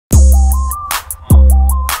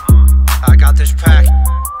this pack.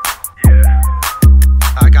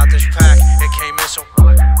 I got this pack, it came in so.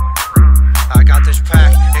 I got this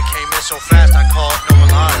pack, it came in so fast, I call it no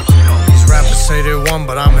Lyles. These rappers say they won,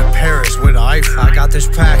 but I'm in Paris with an Eiffel. I got this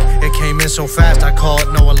pack, it came in so fast, I call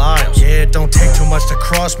it no Lyles. Yeah, it don't take too much to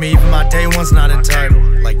cross me, even my day one's not entitled.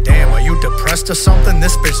 Like damn, are you depressed or something?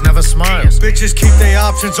 This bitch never smiles. Bitches keep their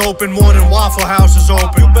options open more than Waffle House is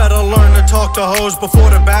open. You better learn to talk to hoes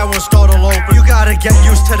before the bad ones start all open. You gotta get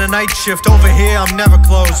used to the night shift, over here I'm never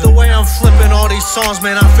closing. The way I'm flipping all these songs,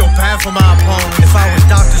 man, I feel bad for my opponent. If I was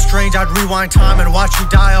Doctor Strange, I'd rewind time and watch you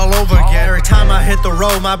die all over again. Every time I hit the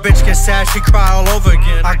road, my bitch gets sad, she cry all over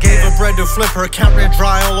again. I gave her bread to flip, her account ran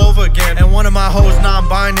dry all over again. And one of my hoes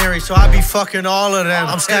non-binary, so I be fucking all of them.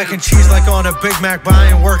 I'm stacking cheese like on a Big Mac, but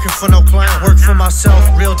I ain't working for no clown. Work for myself,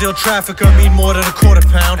 real deal trafficker, mean more than a quarter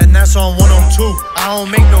pound. And that's on 102, I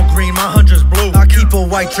don't make no green, my 100's blue. I keep a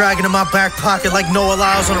white dragon in my back pocket like Noah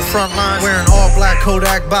Lyles on the front line. Wearing all black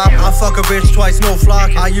Kodak Bob, I fuck a bitch twice, no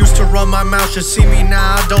flocking. I used to run my mouth, you see me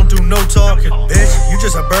now, I don't do no talking. Bitch, you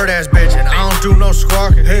just a bird ass bitch and I don't do no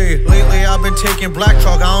squawking. Hey, lately I've been taking black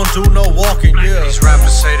chalk, I don't do no walking, yeah. These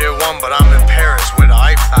rappers say they won, but I'm in Paris with an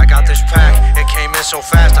Eiffel. I got this pack, it came in so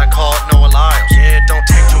fast, I call it no Lyles. Yeah, it don't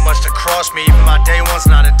take too much to cross me, even my day one's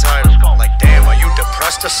not entitled. Like damn, are you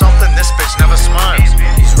depressed or something? This bitch never smiles.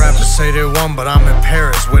 These rappers say they won, but I'm in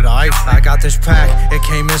Paris with an Eiffel. I got this pack, it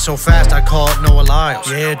came in so fast, I call it no Lyles.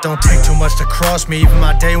 Yeah, it don't take too much to cross me, even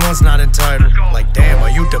my day one's not entitled. Like damn, are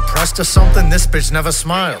you depressed or something? This bitch never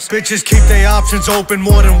smiles. Bitches keep their options open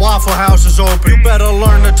more than Waffle House is open. You better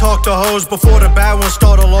learn to talk to hoes before the bad ones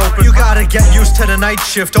start all open. You gotta get used to the night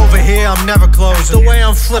shift, over here I'm never closing. The way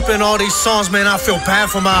I'm flipping all these songs, man, I feel bad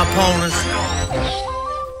for my opponents.